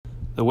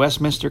The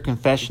Westminster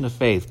Confession of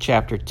Faith,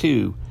 Chapter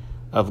 2,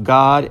 of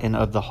God and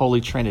of the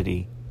Holy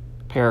Trinity,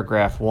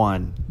 Paragraph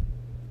 1.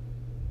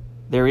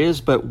 There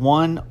is but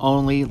one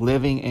only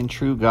living and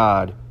true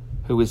God,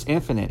 who is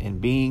infinite in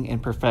being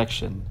and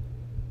perfection,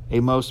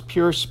 a most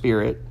pure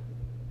spirit,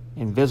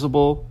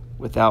 invisible,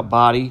 without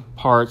body,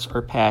 parts,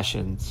 or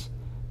passions,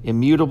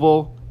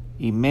 immutable,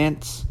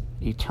 immense,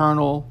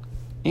 eternal,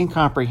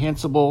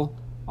 incomprehensible,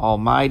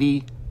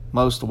 almighty,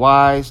 most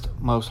wise,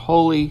 most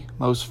holy,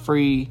 most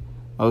free,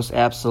 most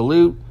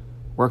absolute,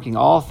 working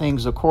all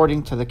things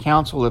according to the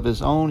counsel of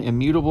his own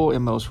immutable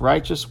and most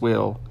righteous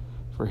will,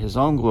 for his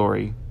own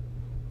glory,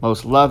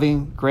 most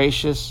loving,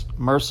 gracious,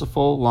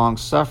 merciful,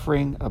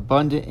 long-suffering,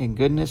 abundant in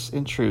goodness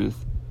and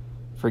truth,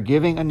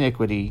 forgiving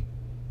iniquity,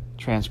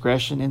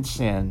 transgression, and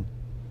sin,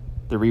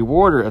 the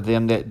rewarder of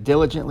them that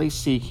diligently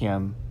seek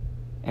him,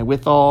 and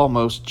withal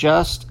most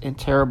just and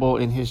terrible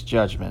in his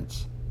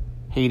judgments,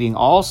 hating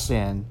all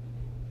sin,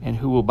 and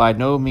who will by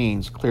no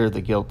means clear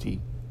the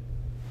guilty.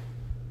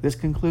 This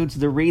concludes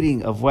the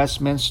reading of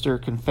Westminster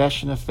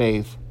Confession of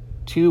Faith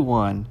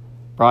 2:1,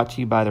 brought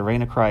to you by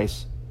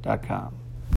thereignofchrist.com.